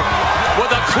show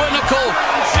with a clinical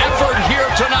effort here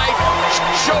tonight,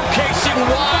 showcasing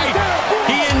why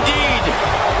he indeed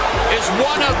is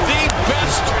one of the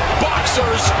best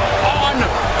boxers on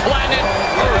planet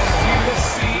Earth.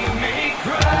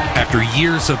 After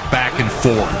years of back and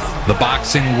forth, the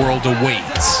boxing world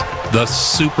awaits the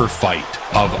super fight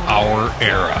of our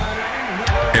era.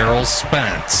 Errol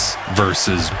Spence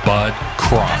versus Bud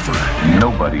Crawford.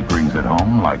 Nobody brings it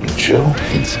home like Joe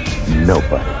Vincent.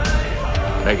 Nobody.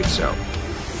 Make it so.